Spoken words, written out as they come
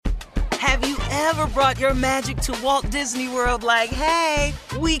Have you ever brought your magic to Walt Disney World like, hey,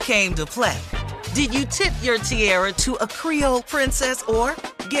 we came to play? Did you tip your tiara to a Creole princess or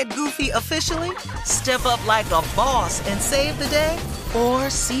get goofy officially? Step up like a boss and save the day? Or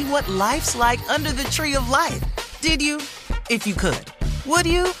see what life's like under the tree of life? Did you? If you could. Would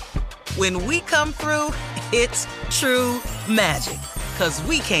you? When we come through, it's true magic. 'Cause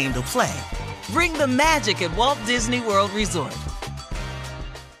we came to play. Bring the magic at Walt Disney World Resort.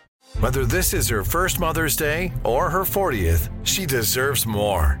 Whether this is her first Mother's Day or her 40th, she deserves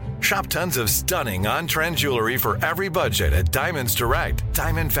more. Shop tons of stunning on-trend jewelry for every budget at Diamonds Direct.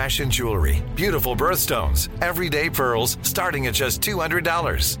 Diamond fashion jewelry, beautiful birthstones, everyday pearls starting at just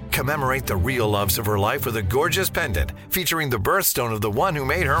 $200. Commemorate the real loves of her life with a gorgeous pendant featuring the birthstone of the one who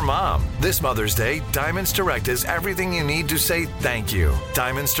made her mom. This Mother's Day, Diamonds Direct is everything you need to say thank you.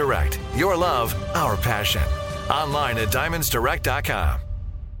 Diamonds Direct, your love, our passion. Online at diamondsdirect.com.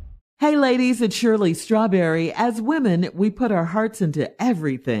 Hey ladies, it's Shirley Strawberry. As women, we put our hearts into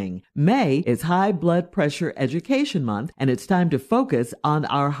everything. May is High Blood Pressure Education Month, and it's time to focus on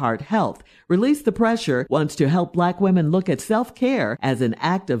our heart health. Release the Pressure wants to help Black women look at self-care as an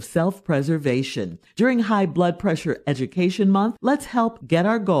act of self-preservation. During High Blood Pressure Education Month, let's help get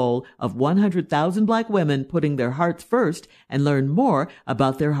our goal of 100,000 Black women putting their hearts first and learn more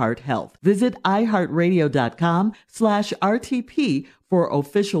about their heart health. Visit iHeartRadio.com/RTP for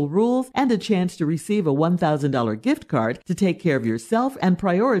official rules and a chance to receive a $1,000 gift card to take care of yourself and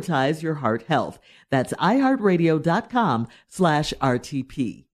prioritize your heart health. That's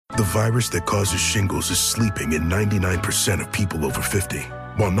iHeartRadio.com/RTP. The virus that causes shingles is sleeping in 99% of people over 50.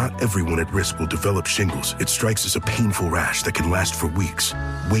 While not everyone at risk will develop shingles, it strikes as a painful rash that can last for weeks.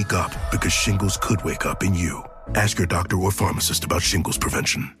 Wake up, because shingles could wake up in you. Ask your doctor or pharmacist about shingles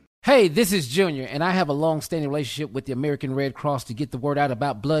prevention. Hey, this is Junior, and I have a long-standing relationship with the American Red Cross to get the word out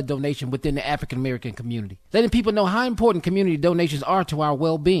about blood donation within the African-American community, letting people know how important community donations are to our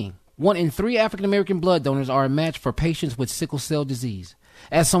well-being. 1 in 3 African-American blood donors are a match for patients with sickle cell disease.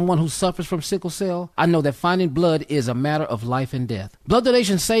 As someone who suffers from sickle cell, I know that finding blood is a matter of life and death. Blood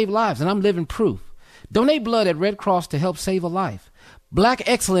donations save lives, and I'm living proof. Donate blood at Red Cross to help save a life. Black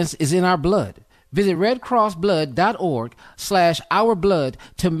excellence is in our blood. Visit redcrossblood.org/ourblood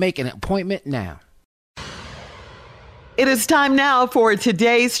to make an appointment now. It is time now for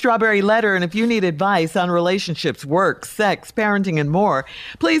today's Strawberry Letter, and if you need advice on relationships, work, sex, parenting, and more,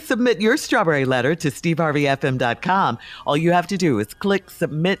 please submit your Strawberry Letter to steveharveyfm.com. All you have to do is click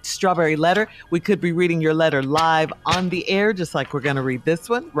Submit Strawberry Letter. We could be reading your letter live on the air, just like we're going to read this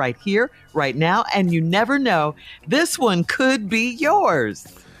one right here, right now, and you never know, this one could be yours.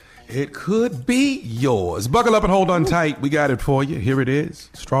 It could be yours. Buckle up and hold on tight. We got it for you. Here it is.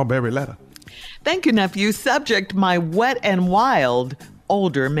 Strawberry Letter. Thank you, nephew. Subject, my wet and wild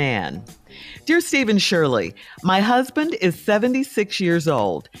older man. Dear Steve and Shirley, my husband is 76 years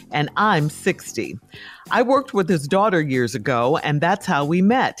old and I'm 60. I worked with his daughter years ago, and that's how we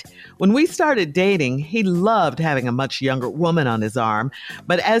met. When we started dating, he loved having a much younger woman on his arm,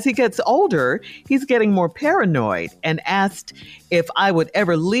 but as he gets older, he's getting more paranoid and asked if I would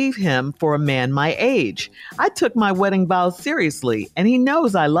ever leave him for a man my age. I took my wedding vows seriously, and he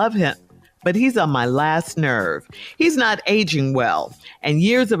knows I love him, but he's on my last nerve. He's not aging well, and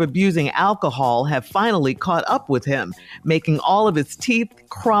years of abusing alcohol have finally caught up with him, making all of his teeth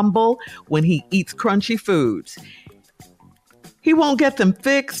crumble when he eats crunchy foods. He won't get them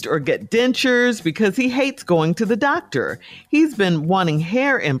fixed or get dentures because he hates going to the doctor. He's been wanting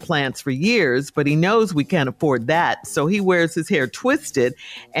hair implants for years, but he knows we can't afford that, so he wears his hair twisted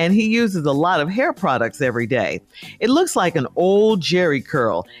and he uses a lot of hair products every day. It looks like an old Jerry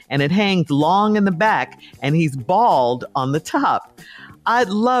curl, and it hangs long in the back, and he's bald on the top. I'd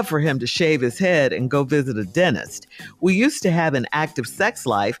love for him to shave his head and go visit a dentist. We used to have an active sex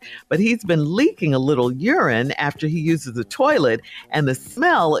life, but he's been leaking a little urine after he uses the toilet, and the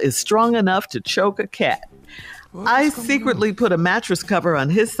smell is strong enough to choke a cat. I secretly put a mattress cover on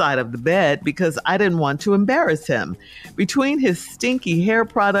his side of the bed because I didn't want to embarrass him. Between his stinky hair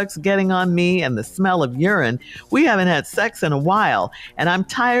products getting on me and the smell of urine, we haven't had sex in a while, and I'm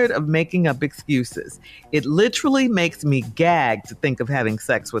tired of making up excuses. It literally makes me gag to think of having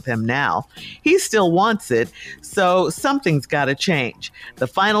sex with him now. He still wants it, so something's got to change. The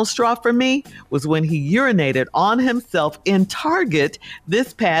final straw for me was when he urinated on himself in Target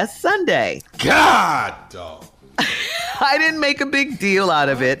this past Sunday. God, dog. I didn't make a big deal out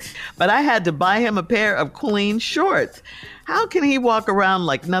of it, but I had to buy him a pair of clean shorts. How can he walk around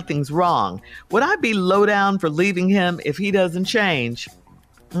like nothing's wrong? Would I be low down for leaving him if he doesn't change?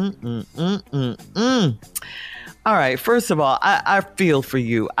 All right. First of all, I feel for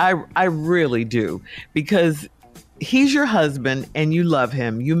you. I really do, because he's your husband and you love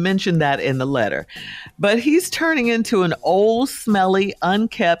him. You mentioned that in the letter. But he's turning into an old, smelly,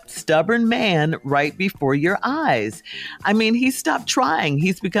 unkept, stubborn man right before your eyes. I mean, he stopped trying.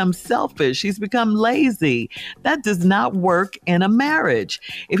 He's become selfish. He's become lazy. That does not work in a marriage.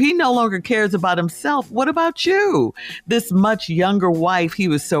 If he no longer cares about himself, what about you? This much younger wife he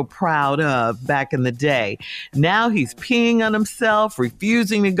was so proud of back in the day. Now he's peeing on himself,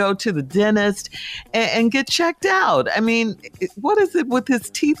 refusing to go to the dentist and get checked out. I mean, what is it with his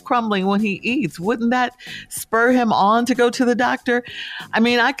teeth crumbling when he eats? Wouldn't that spur him on to go to the doctor? I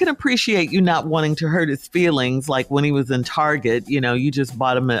mean, I can appreciate you not wanting to hurt his feelings, like when he was in Target, you just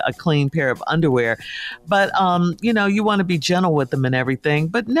bought him a clean pair of underwear. But, you want to be gentle with him and everything.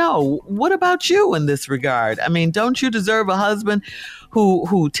 But no, what about you in this regard? I mean, don't you deserve a husband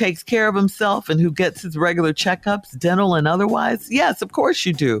who takes care of himself and who gets his regular checkups, dental and otherwise? Yes, of course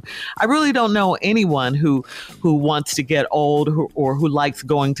you do. I really don't know anyone who wants to get old or who likes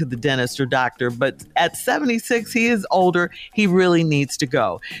going to the dentist or doctor. But at 76, he is older. He really needs to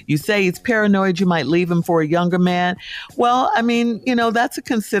go. You say he's paranoid you might leave him for a younger man. Well, I mean, that's a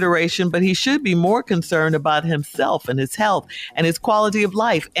consideration, but he should be more concerned about himself and his health and his quality of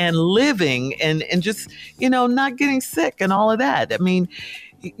life and living and just, not getting sick and all of that. I mean,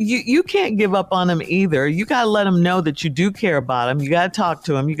 you can't give up on him either. You got to let him know that you do care about him. You got to talk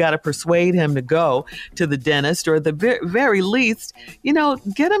to him. You got to persuade him to go to the dentist, or at the very least,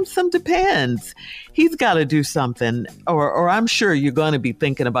 get him some Depends. He's got to do something, or I'm sure you're going to be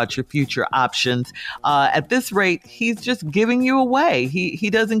thinking about your future options. At this rate, he's just giving you away.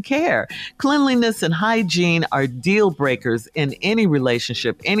 He doesn't care. Cleanliness and hygiene are deal breakers in any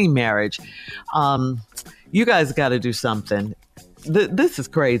relationship, any marriage. You guys got to do something. This is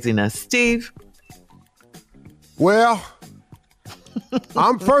craziness. Steve? Well,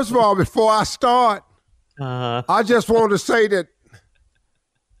 first of all, before I start, I just want to say that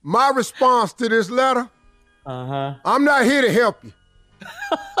my response to this letter, I'm not here to help you.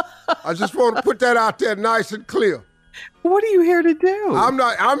 I just want to put that out there nice and clear. What are you here to do?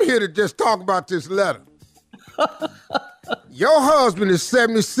 I'm here to just talk about this letter. Your husband is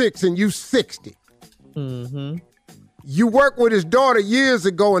 76 and you 60. Mm-hmm. You worked with his daughter years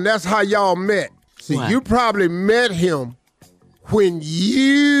ago, and that's how y'all met. See, what? You probably met him when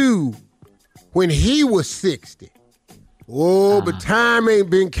he was 60. Oh, but time ain't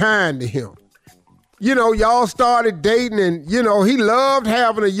been kind to him. Y'all started dating, and, he loved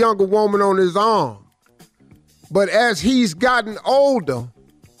having a younger woman on his arm. But as he's gotten older,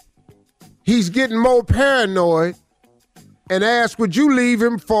 he's getting more paranoid and asked, would you leave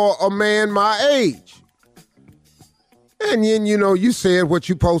him for a man my age? And then, you said what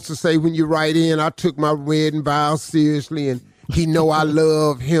you're supposed to say when you write in. I took my wedding vows seriously, and he know I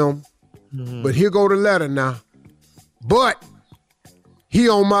love him. Mm-hmm. But here go the letter now. But he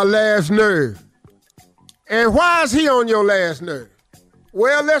on my last nerve. And why is he on your last nerve?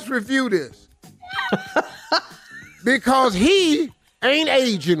 Well, let's review this. Because he ain't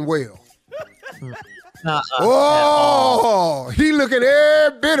aging well. He looking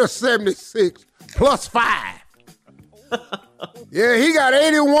every bit of 76 plus 5. Yeah, he got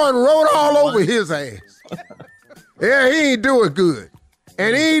 81 wrote all over his ass. Yeah, he ain't doing good.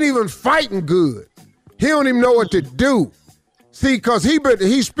 And he ain't even fighting good. He don't even know what to do. See, because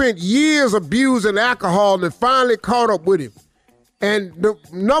he spent years abusing alcohol and it finally caught up with him. And the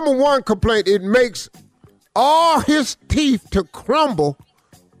number one complaint, it makes all his teeth to crumble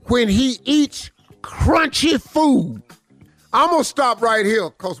when he eats crunchy food. I'm going to stop right here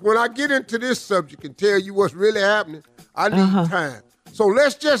because when I get into this subject and tell you what's really happening, I need time. So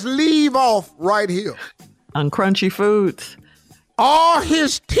let's just leave off right here. On crunchy foods. All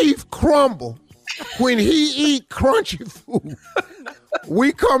his teeth crumble when he eat crunchy food.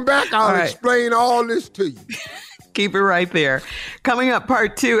 We come back, I'll explain all this to you. Keep it right there. Coming up,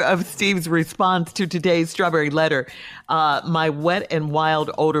 part 2 of Steve's response to today's Strawberry Letter. My wet and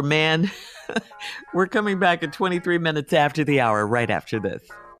wild older man. We're coming back at 23 minutes after the hour, right after this.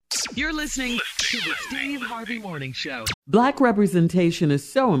 You're listening to the Steve Harvey Morning Show. Black representation is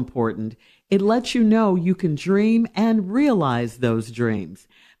so important. It lets you know you can dream and realize those dreams.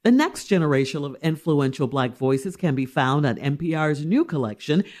 The next generation of influential Black voices can be found on NPR's new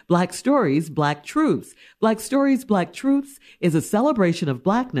collection, Black Stories, Black Truths. Black Stories, Black Truths is a celebration of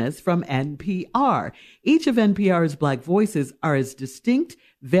Blackness from NPR. Each of NPR's Black voices are as distinct,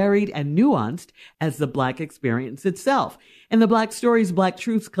 varied and nuanced as the Black experience itself. In the Black Stories, Black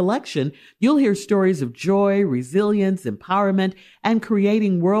Truths collection, you'll hear stories of joy, resilience, empowerment, and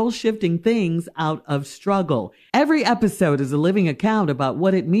creating world-shifting things out of struggle. Every episode is a living account about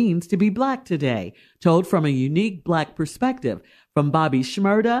what it means to be Black today, told from a unique Black perspective. From Bobby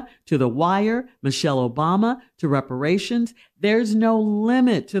Shmurda to The Wire, Michelle Obama to reparations, there's no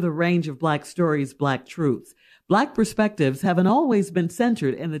limit to the range of Black stories, Black truths. Black perspectives haven't always been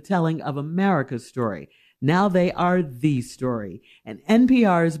centered in the telling of America's story. Now they are the story. In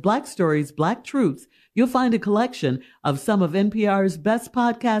NPR's Black Stories, Black Truths, you'll find a collection of some of NPR's best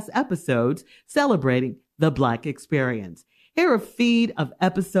podcast episodes celebrating the Black experience. Hear a feed of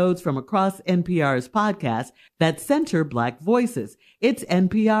episodes from across NPR's podcasts that center Black voices. It's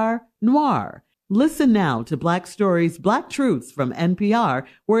NPR Noir. Listen now to Black Stories, Black Truths from NPR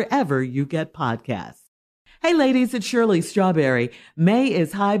wherever you get podcasts. Hey ladies, it's Shirley Strawberry. May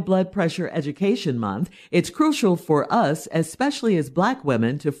is High Blood Pressure Education Month. It's crucial for us, especially as Black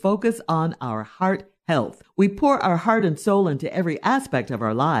women, to focus on our heart health. We pour our heart and soul into every aspect of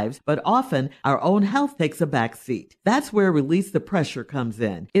our lives, but often our own health takes a back seat. That's where Release the Pressure comes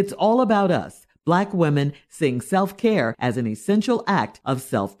in. It's all about us, Black women, seeing self-care as an essential act of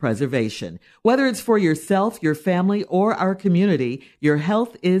self-preservation. Whether it's for yourself, your family, or our community, your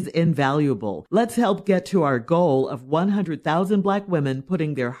health is invaluable. Let's help get to our goal of 100,000 Black women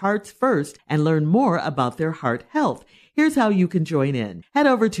putting their hearts first and learn more about their heart health. Here's how you can join in. Head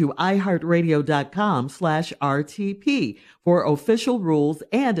over to iHeartRadio.com/RTP for official rules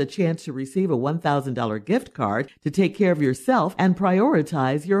and a chance to receive a $1,000 gift card to take care of yourself and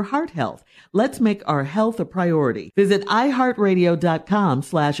prioritize your heart health. Let's make our health a priority. Visit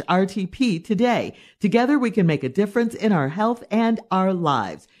iHeartRadio.com/RTP today. Together we can make a difference in our health and our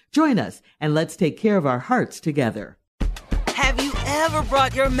lives. Join us and let's take care of our hearts together. Have you ever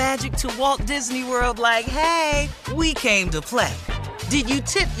brought your magic to Walt Disney World like, hey, we came to play? Did you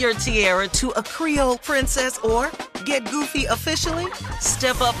tip your tiara to a Creole princess or get goofy officially?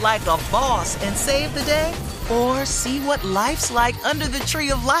 Step up like a boss and save the day? Or see what life's like under the tree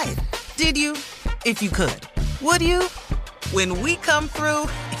of life? Did you? If you could. Would you? When we come through,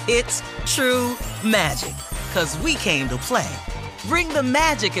 it's true magic. 'Cause we came to play. Bring the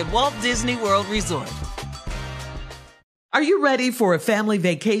magic at Walt Disney World Resort. Are you ready for a family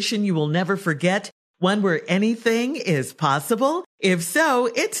vacation you will never forget? One where anything is possible? If so,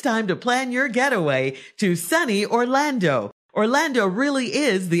 it's time to plan your getaway to sunny Orlando. Orlando really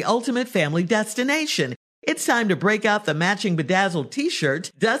is the ultimate family destination. It's time to break out the matching bedazzled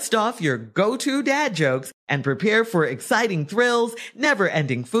t-shirt, dust off your go-to dad jokes, and prepare for exciting thrills,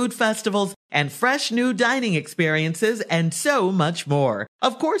 never-ending food festivals, and fresh new dining experiences, and so much more.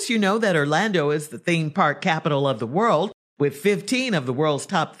 Of course, you know that Orlando is the theme park capital of the world, with 15 of the world's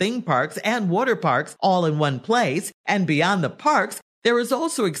top theme parks and water parks all in one place. And beyond the parks, there is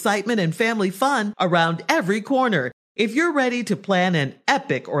also excitement and family fun around every corner. If you're ready to plan an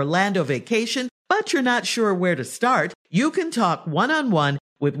epic Orlando vacation, but you're not sure where to start, you can talk one-on-one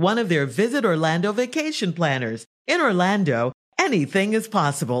with one of their Visit Orlando vacation planners. In Orlando, anything is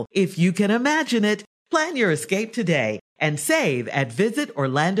possible if you can imagine it. Plan your escape today and save at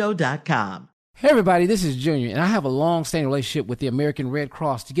visitorlando.com. Hey everybody, this is Junior, and I have a long-standing relationship with the American Red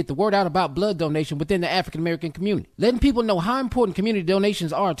Cross to get the word out about blood donation within the African-American community, letting people know how important community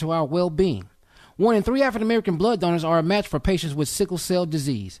donations are to our well-being. 1 in 3 African-American blood donors are a match for patients with sickle cell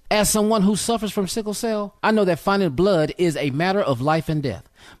disease. As someone who suffers from sickle cell, I know that finding blood is a matter of life and death.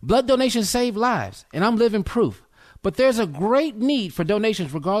 Blood donations save lives, and I'm living proof. But there's a great need for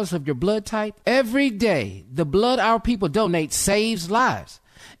donations regardless of your blood type. Every day, the blood our people donate saves lives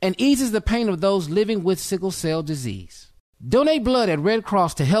and eases the pain of those living with sickle cell disease. Donate blood at Red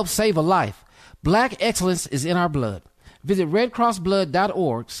Cross to help save a life. Black excellence is in our blood. Visit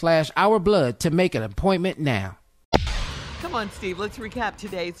redcrossblood.org/ourblood to make an appointment now. Come on, Steve, let's recap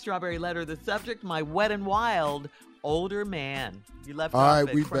today's Strawberry Letter. The subject, my wet and wild older man. You left All off right,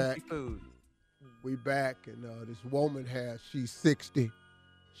 at we crunchy back. food. We back, and this woman she's 60.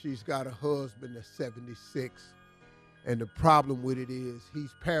 She's got a husband that's 76. And the problem with it is he's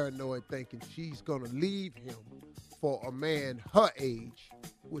paranoid, thinking she's going to leave him for a man her age,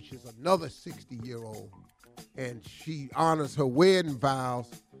 which is another 60-year-old. And she honors her wedding vows,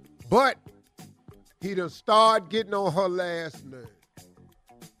 but he done started getting on her last nerve.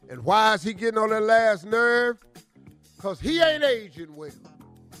 And why is he getting on her last nerve? Because he ain't aging well.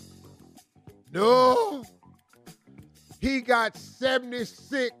 No. He got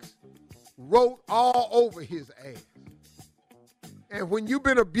 76 wrote all over his ass. And when you've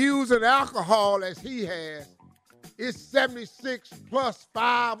been abusing alcohol as he has, It's 76 plus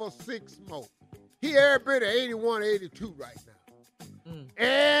 5 or 6 more. He every bit of 81, 82 right now.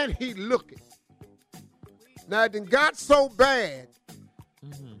 And he looking. Now, it done got so bad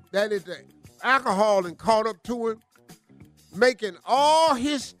that the alcohol done caught up to him, making all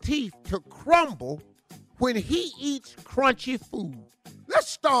his teeth to crumble when he eats crunchy food. Let's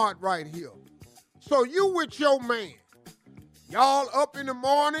start right here. So you with your man, y'all up in the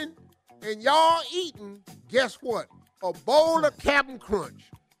morning, and y'all eating, guess what? A bowl of Captain Crunch.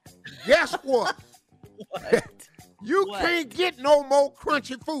 Guess what? What? You can't get no more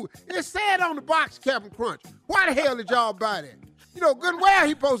crunchy food. It said on the box, Captain Crunch. Why the hell did y'all buy that? You know, good and well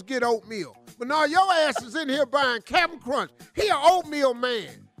he supposed to get oatmeal. But now your ass is in here buying Captain Crunch. He an oatmeal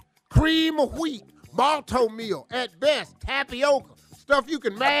man. Cream of wheat, malto meal, at best, tapioca. Stuff you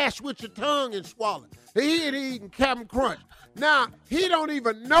can mash with your tongue and swallow. He ain't eating Captain Crunch. Now, he don't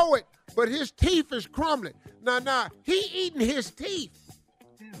even know it, but his teeth is crumbling. Now, he eating his teeth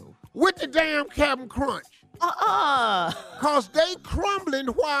with the damn Captain Crunch. Cause they crumbling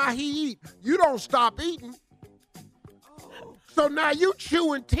while he eat. You don't stop eating. So now you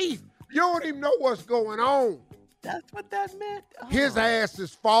chewing teeth. You don't even know what's going on. That's what that meant? His ass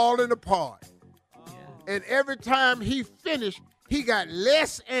is falling apart. And every time he finished, he got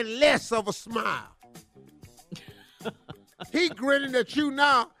less and less of a smile. He grinning at you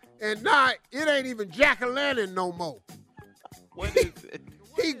now, and now it ain't even Jack-o'-lantern no more. What is it?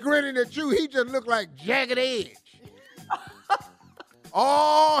 He grinning at you, he just look like Jagged Edge.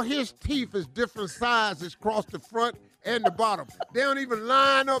 All his teeth is different sizes across the front and the bottom. They don't even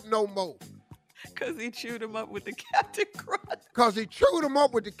line up no more. Because he chewed him up with the Captain Crunch. Because he chewed him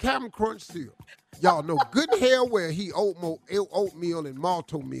up with the Captain Crunch cereal. Y'all know good hell where he oatmeal and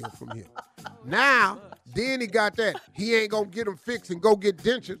malto meal from him. Now, then he got that. He ain't going to get him fixed and go get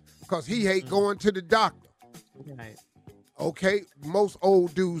dentures because he hate going to the doctor. Right. Okay, most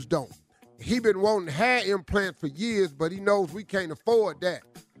old dudes don't. He been wanting hair implant for years, but he knows we can't afford that.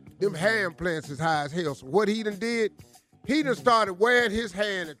 Them hair implants is high as hell. So what he done did, he done started wearing his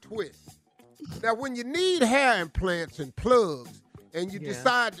hair in a twist. Now, when you need hair implants and plugs, and you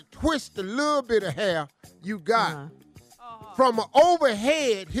decide to twist a little bit of hair you got, from an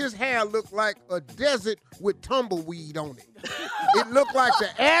overhead, his hair looked like a desert with tumbleweed on it. It looked like the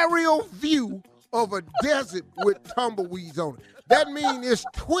aerial view of a desert with tumbleweeds on it. That means it's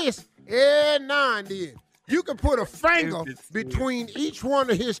twist every now and then. You can put a finger between each one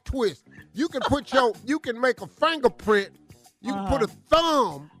of his twists. You can make a fingerprint. You can put a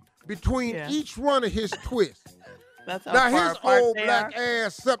thumb between each one of his twists. That's how now far his apart old they black are.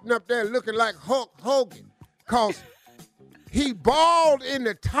 ass something up there looking like Hulk Hogan, cause he bald in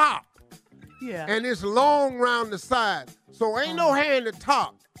the top, and it's long round the side. So ain't no hair in the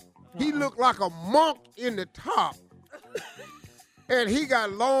top. He looked like a monk in the top, and he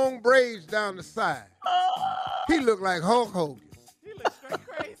got long braids down the side. He looked like Hulk Hogan. He looks straight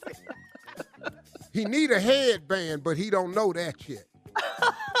crazy. He need a headband, but he don't know that yet.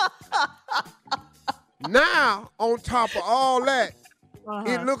 Now, on top of all that,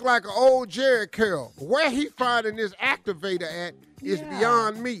 it looked like an old Jerry Curl. Where he finding this activator at is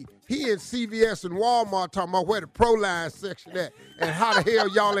beyond me. He in CVS and Walmart talking about where the Proline section at and how the hell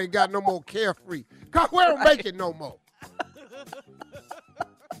y'all ain't got no more Carefree. Cause we don't make it no more.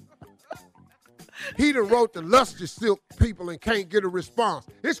 He done wrote the Luster Silk people and can't get a response.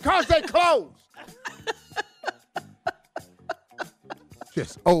 It's cause they closed.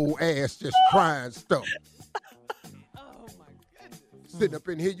 Just old ass, just crying stuff. Oh, my goodness. Sitting up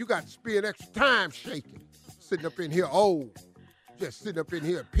in here, you got to spend extra time shaking. Sitting up in here old. Just sitting up in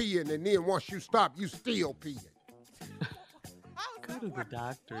here peeing, and then once you stop, you still peeing. Go to the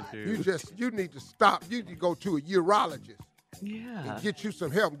doctor, dude. You need to stop. You need to go to a urologist. Yeah. And get you some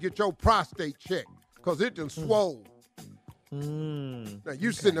help and get your prostate checked, because it done swole. Now,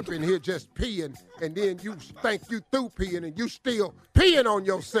 you sitting up in here just peeing, and then you think you through peeing, and you still peeing on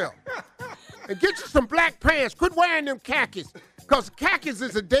yourself. And get you some black pants. Quit wearing them khakis, because khakis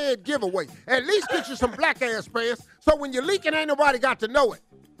is a dead giveaway. At least get you some black-ass pants, so when you're leaking, ain't nobody got to know it.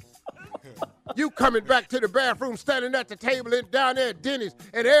 You coming back to the bathroom, standing at the table and down there at Denny's,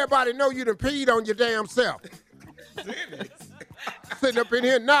 and everybody know you done peed on your damn self. Sitting up in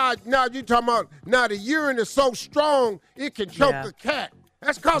here, now you talking about, now the urine is so strong, it can choke a cat.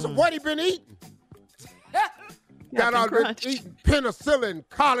 That's because of what he been eating. Got all been eating penicillin,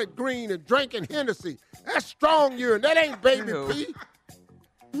 collard green, and drinking Hennessy. That's strong urine. That ain't baby pee.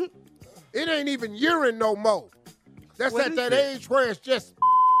 It ain't even urine no more. That's at that age where it's just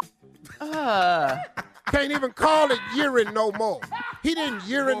can't even call it urine no more. He didn't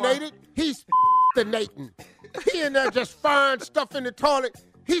urinate it. He's nating. He in there just find stuff in the toilet.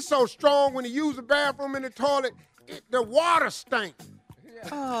 He's so strong when he use the bathroom in the toilet, the water stink.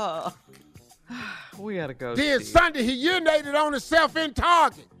 Oh, we gotta go. Then Steve. Sunday, he urinated on himself in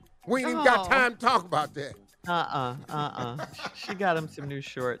Target. We ain't even got time to talk about that. She got him some new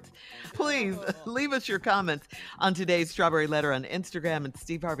shorts. Please leave us your comments on today's Strawberry Letter on Instagram and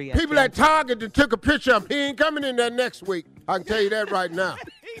Steve Harvey. People at Target that took a picture of him, he ain't coming in there next week. I can tell you that right now.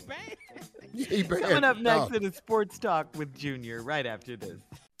 He banned. Coming up next in a Sports Talk with Junior right after this.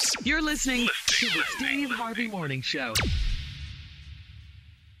 You're listening to the Steve Harvey Morning Show.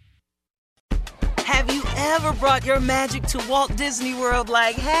 Have you ever brought your magic to Walt Disney World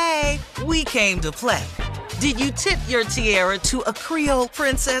like, hey, we came to play? Did you tip your tiara to a Creole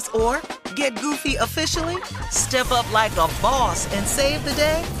princess or get goofy officially? Step up like a boss and save the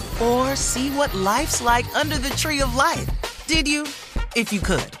day? Or see what life's like under the tree of life? Did you? If you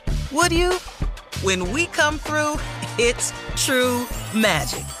could. Would you? When we come through, it's true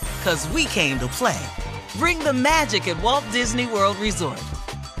magic. 'Cause we came to play. Bring the magic at Walt Disney World Resort.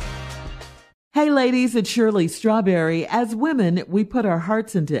 Hey ladies, it's Shirley Strawberry. As women, we put our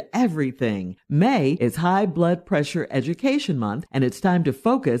hearts into everything. May is High Blood Pressure Education Month, and it's time to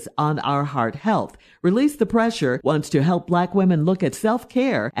focus on our heart health. Release the Pressure wants to help Black women look at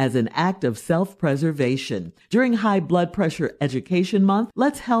self-care as an act of self-preservation. During High Blood Pressure Education Month,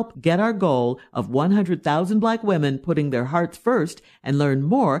 let's help get our goal of 100,000 Black women putting their hearts first and learn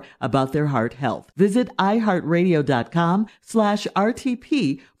more about their heart health. Visit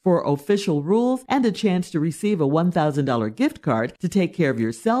iHeartRadio.com/RTP for official rules and a chance to receive a $1,000 gift card to take care of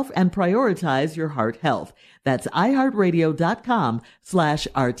yourself and prioritize your heart health. That's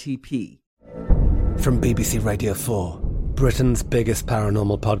iHeartRadio.com/RTP. From BBC Radio 4, Britain's biggest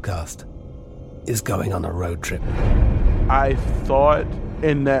paranormal podcast is going on a road trip. I thought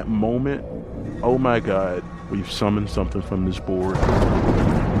in that moment, oh my God, we've summoned something from this board.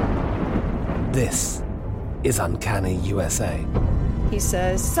 This is Uncanny USA. He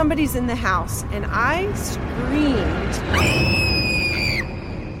says, somebody's in the house, and I screamed.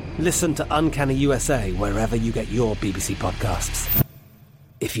 Listen to Uncanny USA wherever you get your BBC podcasts,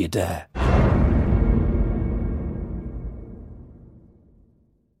 if you dare.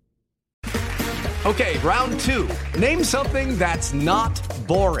 Okay, round two. Name something that's not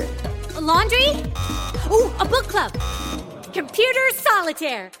boring. A laundry? Ooh, a book club. Computer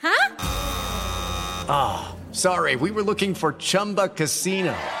solitaire, huh? Ah, sorry, we were looking for Chumba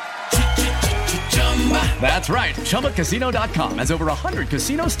Casino. That's right, ChumbaCasino.com has over 100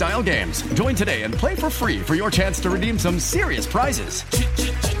 casino-style games. Join today and play for free for your chance to redeem some serious prizes.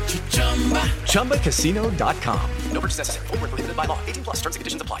 ChumbaCasino.com. No purchase necessary. Void where prohibited by law. 18+ terms and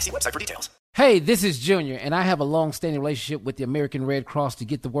conditions apply. See website for details. Hey, this is Junior, and I have a long-standing relationship with the American Red Cross to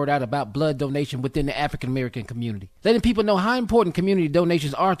get the word out about blood donation within the African-American community, letting people know how important community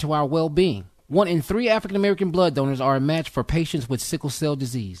donations are to our well-being. 1 in 3 African-American blood donors are a match for patients with sickle cell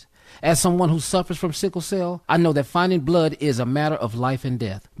disease. As someone who suffers from sickle cell, I know that finding blood is a matter of life and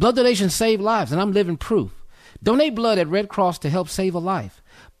death. Blood donations save lives, and I'm living proof. Donate blood at Red Cross to help save a life.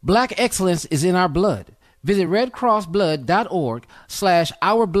 Black excellence is in our blood. Visit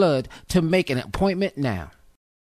redcrossblood.org/ourblood to make an appointment now.